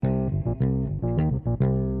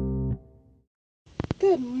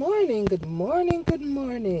Good morning, good morning, good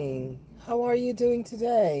morning. How are you doing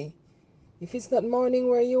today? If it's not morning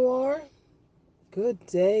where you are, good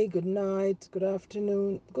day, good night, good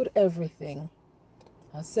afternoon, good everything.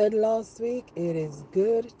 I said last week it is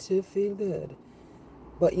good to feel good,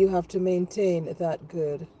 but you have to maintain that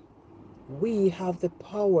good. We have the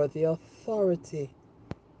power, the authority,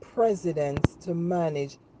 precedence to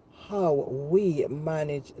manage how we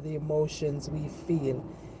manage the emotions we feel.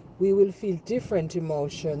 We will feel different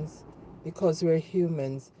emotions because we're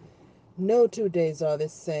humans. No 2 days are the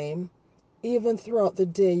same. Even throughout the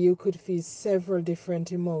day, you could feel several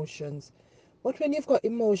different emotions. But when you've got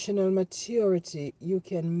emotional maturity, you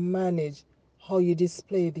can manage how you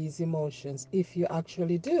display these emotions if you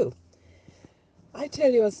actually do. I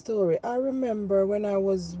tell you a story. I remember when I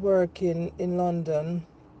was working in London,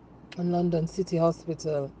 in London City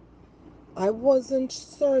Hospital, I wasn't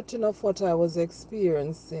certain of what I was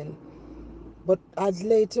experiencing, but I'd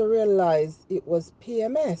later realized it was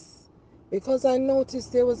PMS because I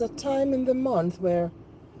noticed there was a time in the month where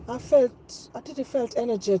I didn't felt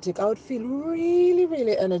energetic. I would feel really,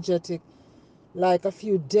 really energetic like a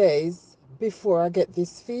few days before I get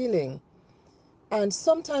this feeling. And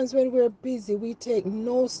sometimes when we're busy, we take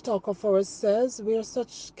no stock of ourselves. We are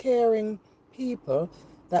such caring people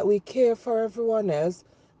that we care for everyone else,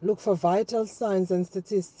 look for vital signs and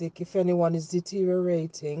statistics if anyone is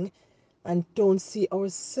deteriorating, and don't see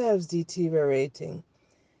ourselves deteriorating.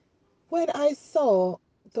 When I saw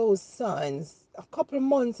those signs,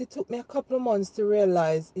 it took me a couple of months to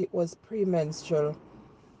realize it was premenstrual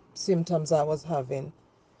symptoms I was having.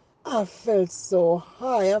 I felt so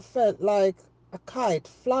high. I felt like a kite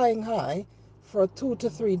flying high for 2 to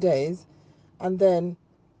 3 days. And then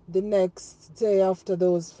the next day after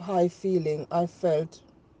those high feeling, I felt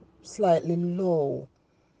slightly low.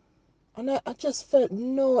 And I just felt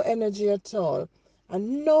no energy at all.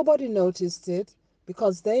 And nobody noticed it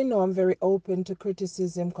because they know I'm very open to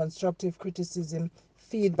criticism, constructive criticism,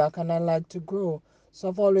 feedback, and I like to grow. So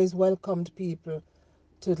I've always welcomed people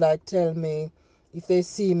to like tell me if they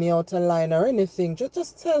see me out of line or anything,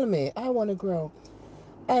 just tell me. I want to grow.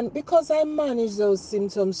 And because I managed those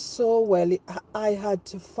symptoms so well, I had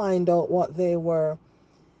to find out what they were.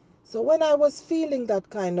 So when I was feeling that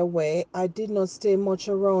kind of way, I did not stay much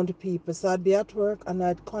around people. So I'd be at work and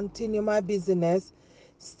I'd continue my business,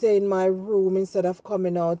 stay in my room instead of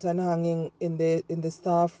coming out and hanging in the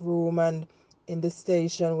staff room and in the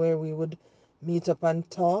station where we would meet up and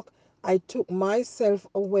talk. I took myself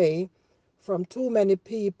away from too many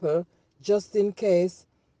people just in case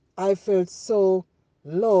I felt so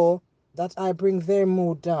low that I bring their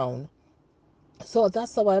mood down. So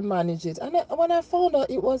that's how I manage it. And when I found out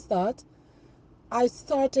it was that, I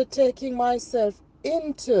started taking myself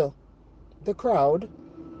into the crowd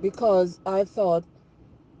because I thought,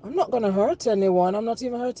 I'm not going to hurt anyone. I'm not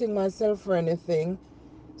even hurting myself or anything.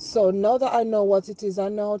 So now that I know what it is, I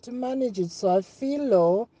know how to manage it. So I feel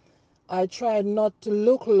low. I try not to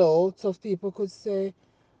look low so people could say,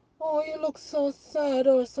 oh, you look so sad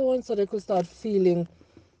or so and so they could start feeling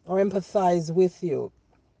or empathize with you.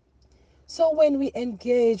 So when we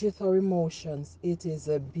engage with our emotions, it is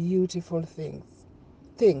a beautiful thing.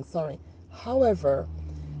 However,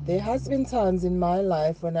 there has been times in my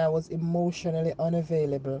life when I was emotionally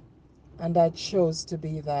unavailable, and I chose to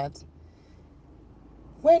be that.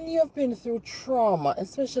 When you've been through trauma,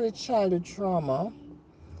 especially childhood trauma,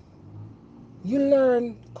 you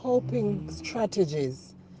learn coping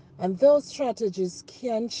strategies, and those strategies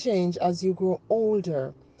can change as you grow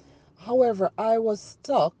older. However, I was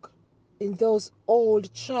stuck in those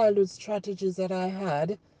old childhood strategies that I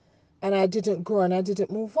had, and I didn't grow and I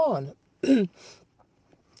didn't move on.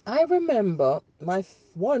 I remember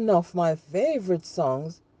one of my favorite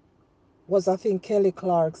songs was, I think, Kelly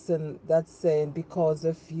Clarkson, that's saying because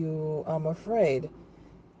of you I'm afraid.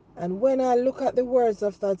 And when I look at the words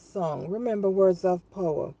of that song, remember, words of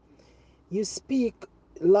power. You speak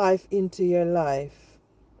life into your life.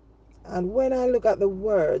 And when I look at the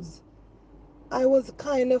words, I was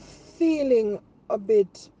kind of feeling a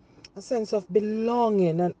bit a sense of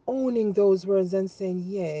belonging and owning those words and saying,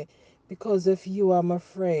 yeah, because of you I'm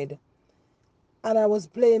afraid. And I was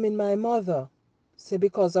blaming my mother. Say,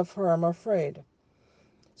 because of her I'm afraid.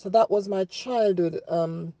 So that was my childhood,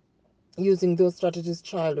 using those strategies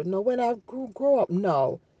childhood. Now when I grow up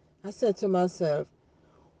now, I said to myself,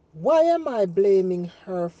 why am I blaming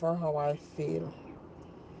her for how I feel?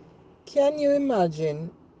 Can you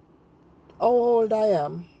imagine how old I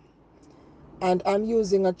am? And I'm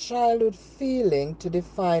using a childhood feeling to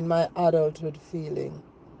define my adulthood feeling.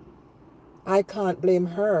 I can't blame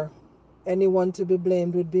her. Anyone to be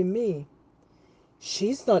blamed would be me.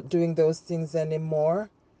 She's not doing those things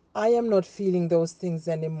anymore. I am not feeling those things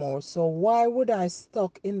anymore. So why would I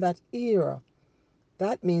stuck in that era?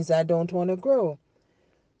 That means I don't want to grow.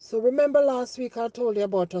 So remember last week I told you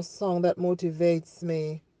about a song that motivates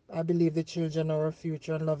me. I believe the children are our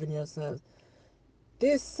future and loving yourself.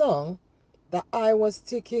 This song that I was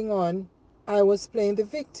sticking on, I was playing the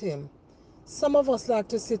victim. Some of us like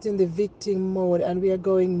to sit in the victim mode and we are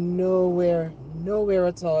going nowhere, nowhere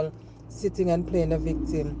at all, sitting and playing a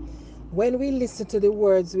victim. When we listen to the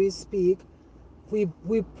words we speak, we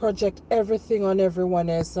project everything on everyone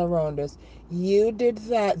else around us. You did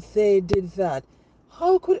that, they did that.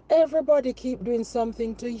 How could everybody keep doing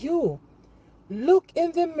something to you? Look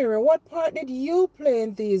in the mirror. What part did you play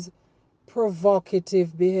in these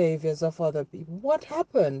provocative behaviors of other people? What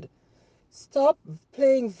happened? Stop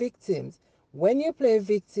playing victims. When you play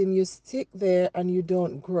victim, you stick there and you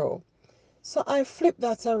don't grow. So I flip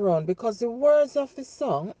that around because the words of the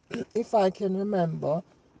song, if I can remember,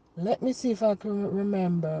 let me see if I can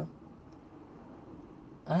remember.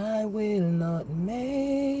 I will not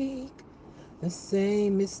make the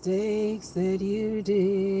same mistakes that you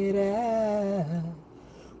did. I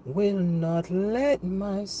will not let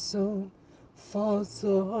my soul fall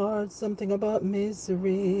so hard. Something about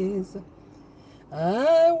miseries.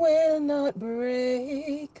 I will not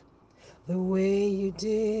break the way you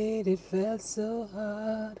did. It felt so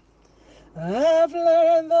hard. I've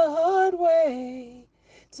learned the hard way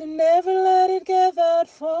to never let it get that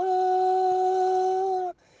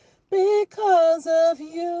far. Because of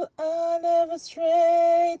you, I never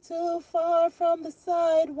stray too far from the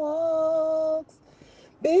sidewalks.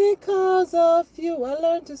 Because of you, I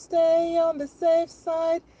learned to stay on the safe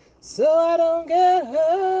side so I don't get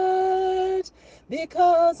hurt.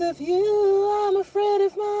 Because of you, I'm afraid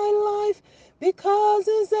of my life because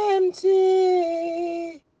it's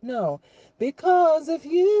empty. No, because of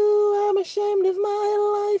you, I'm ashamed of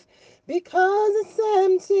my life because it's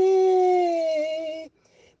empty.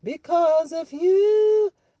 Because of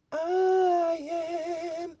you, I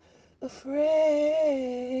am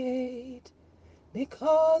afraid.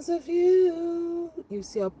 Because of you. You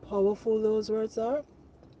see how powerful those words are?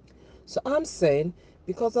 So I'm saying,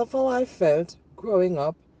 because of how I felt growing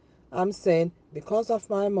up, I'm saying, because of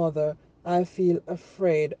my mother, I feel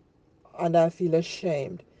afraid and I feel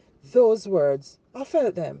ashamed. Those words, I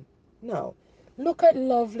felt them. Now, look at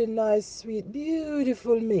lovely, nice, sweet,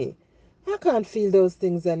 beautiful me. I can't feel those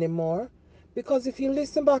things anymore. Because if you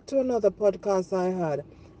listen back to another podcast I had,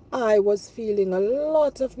 I was feeling a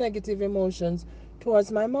lot of negative emotions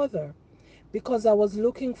towards my mother because I was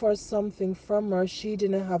looking for something from her she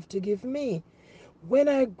didn't have to give me. When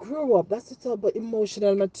I grew up, that's the talk about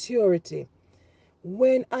emotional maturity.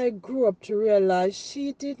 When I grew up to realize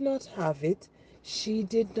she did not have it, she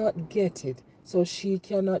did not get it, so she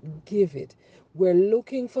cannot give it. We're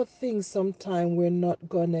looking for things sometime we're not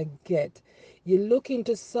gonna get. You look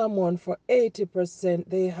into someone for 80%,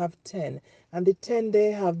 they have 10, and the 10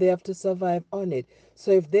 they have to survive on it.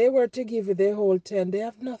 So if they were to give you their whole 10, they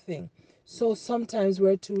have nothing. So sometimes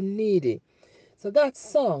we're too needy. So that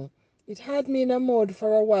song, it had me in a mood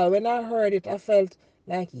for a while. When I heard it, I felt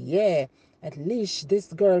like, yeah, at least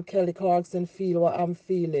this girl Kelly Clarkson feel what I'm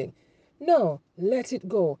feeling. No, let it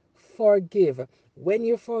go. Forgive. When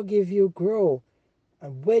you forgive, you grow.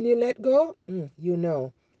 And when you let go, you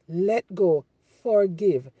know. Let go.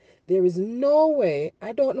 Forgive. There is no way,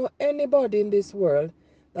 I don't know anybody in this world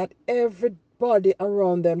that everybody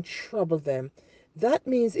around them trouble them. That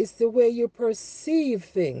means it's the way you perceive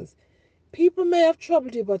things. People may have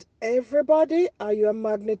troubled you, but everybody, are you a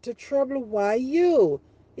magnet to trouble? Why you?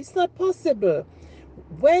 It's not possible.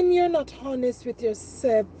 When you're not honest with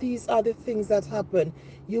yourself, these are the things that happen.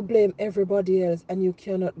 You blame everybody else and you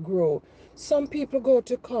cannot grow. Some people go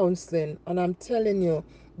to counseling, and I'm telling you,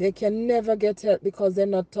 they can never get help because they're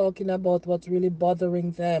not talking about what's really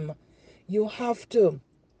bothering them. You have to.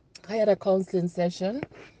 I had a counseling session,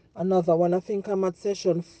 another one. I think I'm at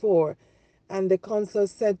session 4, and the counselor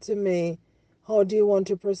said to me, "How do you want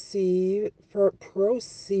to proceed?"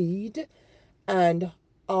 and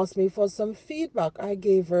asked me for some feedback. I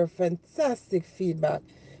gave her fantastic feedback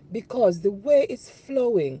because the way it's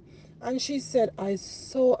flowing, and she said, "I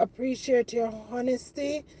so appreciate your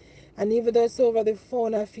honesty, and even though it's over the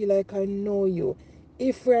phone, I feel like I know you.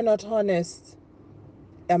 If we're not honest,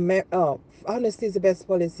 honesty is the best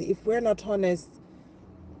policy. If we're not honest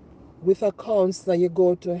with a counselor, you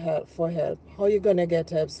go to help for help. How you gonna get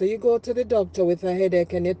help? So you go to the doctor with a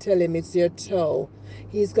headache and you tell him it's your toe.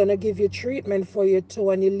 He's gonna give you treatment for your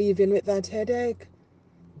toe and you leave him with that headache.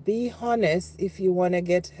 Be honest if you wanna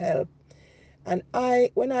get help. And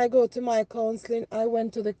when I go to my counseling, I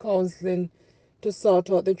went to the counseling to sort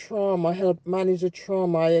out the trauma, help manage the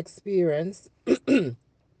trauma I experienced. And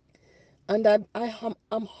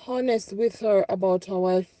I'm honest with her about how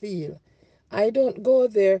I feel. I don't go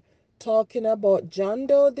there talking about John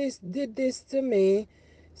Doe did this to me,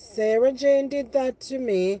 Sarah Jane did that to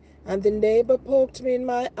me, and the neighbor poked me in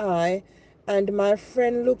my eye, and my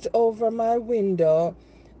friend looked over my window,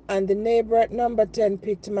 and the neighbor at number 10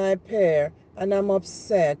 picked my pear, and I'm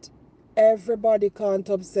upset. Everybody can't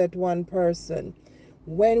upset one person.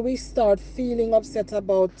 When we start feeling upset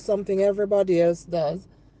about something everybody else does,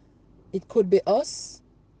 it could be us.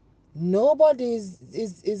 Nobody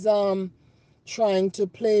is trying to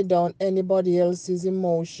play down anybody else's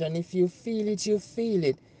emotion. If you feel it, you feel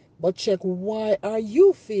it. But check, why are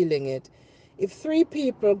you feeling it? If three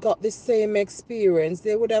people got the same experience,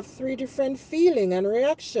 they would have three different feeling and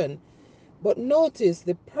reaction. But notice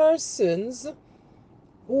the persons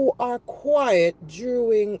who are quiet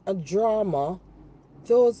during a drama,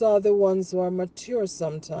 those are the ones who are mature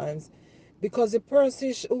sometimes, because the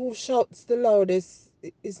person who shouts the loudest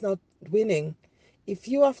is not winning. If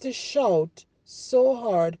you have to shout so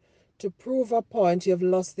hard to prove a point, you have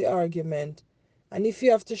lost the argument. And if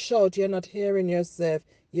you have to shout, you're not hearing yourself,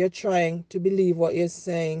 you're trying to believe what you're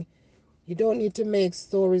saying. You don't need to make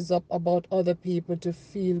stories up about other people to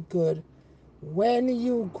feel good. When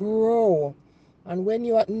you grow and when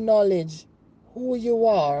you acknowledge who you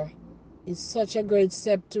are, it's such a great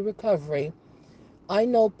step to recovery. I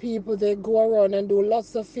know people, they go around and do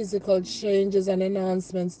lots of physical changes and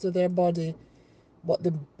enhancements to their body, but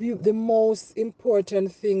the most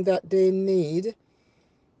important thing that they need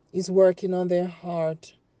is working on their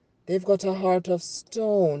heart. They've got a heart of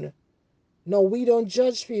stone. No, we don't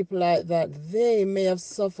judge people like that. They may have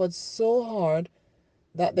suffered so hard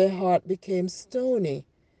that their heart became stony.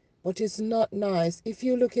 But it's not nice. If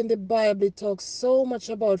you look in the Bible, it talks so much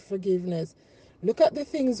about forgiveness. Look at the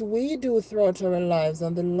things we do throughout our lives,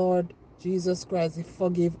 and the Lord Jesus Christ, He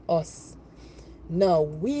forgive us. Now,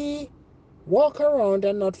 we walk around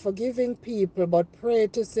and not forgiving people, but pray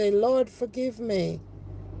to say, Lord, forgive me.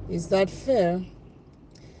 Is that fair?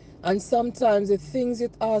 And sometimes the things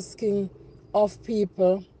it's asking of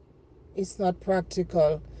people, it's not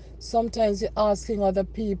practical. Sometimes you're asking other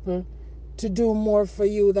people to do more for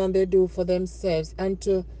you than they do for themselves, and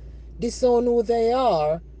to disown who they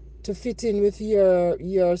are to fit in with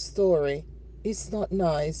your story. It's not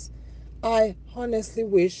nice. I honestly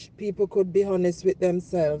wish people could be honest with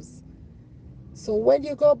themselves. So when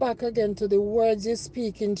you go back again to the words you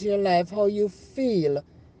speak into your life, how you feel,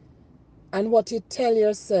 and what you tell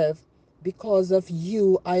yourself, because of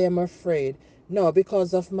you, I am afraid. No,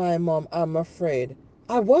 because of my mom, I'm afraid.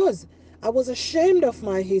 I was. I was ashamed of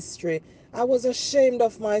my history. I was ashamed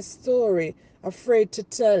of my story, afraid to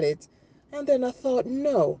tell it. And then I thought,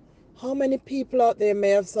 no, how many people out there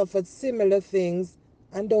may have suffered similar things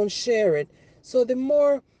and don't share it? So the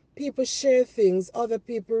more people share things, other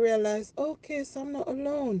people realize, okay, so I'm not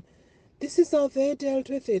alone. This is how they dealt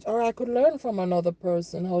with it. Or I could learn from another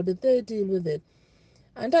person. How did they deal with it?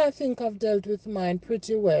 And I think I've dealt with mine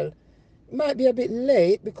pretty well. It might be a bit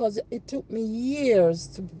late because it took me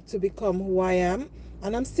years to become who I am.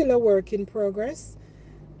 And I'm still a work in progress.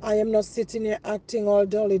 I am not sitting here acting all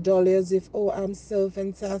dolly dolly as if, oh, I'm so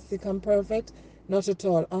fantastic, I'm perfect. Not at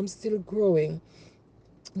all. I'm still growing.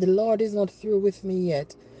 The Lord is not through with me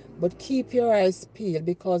yet, but keep your eyes peeled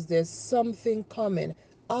because there's something coming.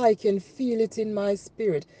 I can feel it in my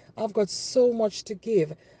spirit. I've got so much to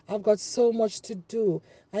give. I've got so much to do.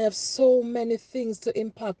 I have so many things to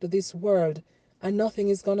impact this world, and nothing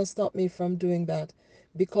is going to stop me from doing that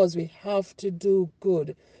because we have to do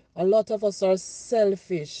good. A lot of us are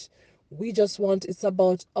selfish. We just want, it's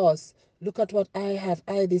about us. Look at what I have.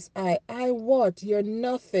 I this, I what? You're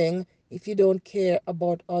nothing if you don't care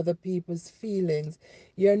about other people's feelings.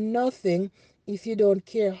 You're nothing if you don't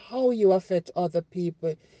care how you affect other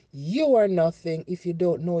people. You are nothing if you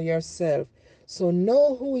don't know yourself. So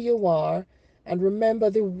know who you are, and remember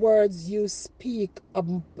the words you speak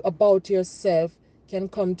about yourself can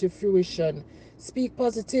come to fruition. Speak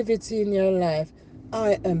positivity in your life.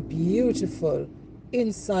 I am beautiful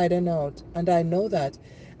inside and out, and I know that.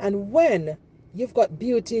 And when you've got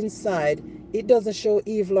beauty inside, it doesn't show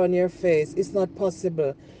evil on your face. It's not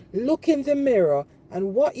possible. Look in the mirror,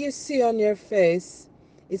 and what you see on your face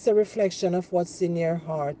is a reflection of what's in your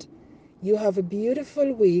heart. You have a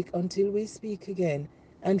beautiful week until we speak again.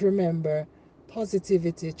 And remember,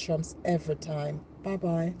 positivity trumps every time. Bye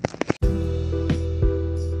bye.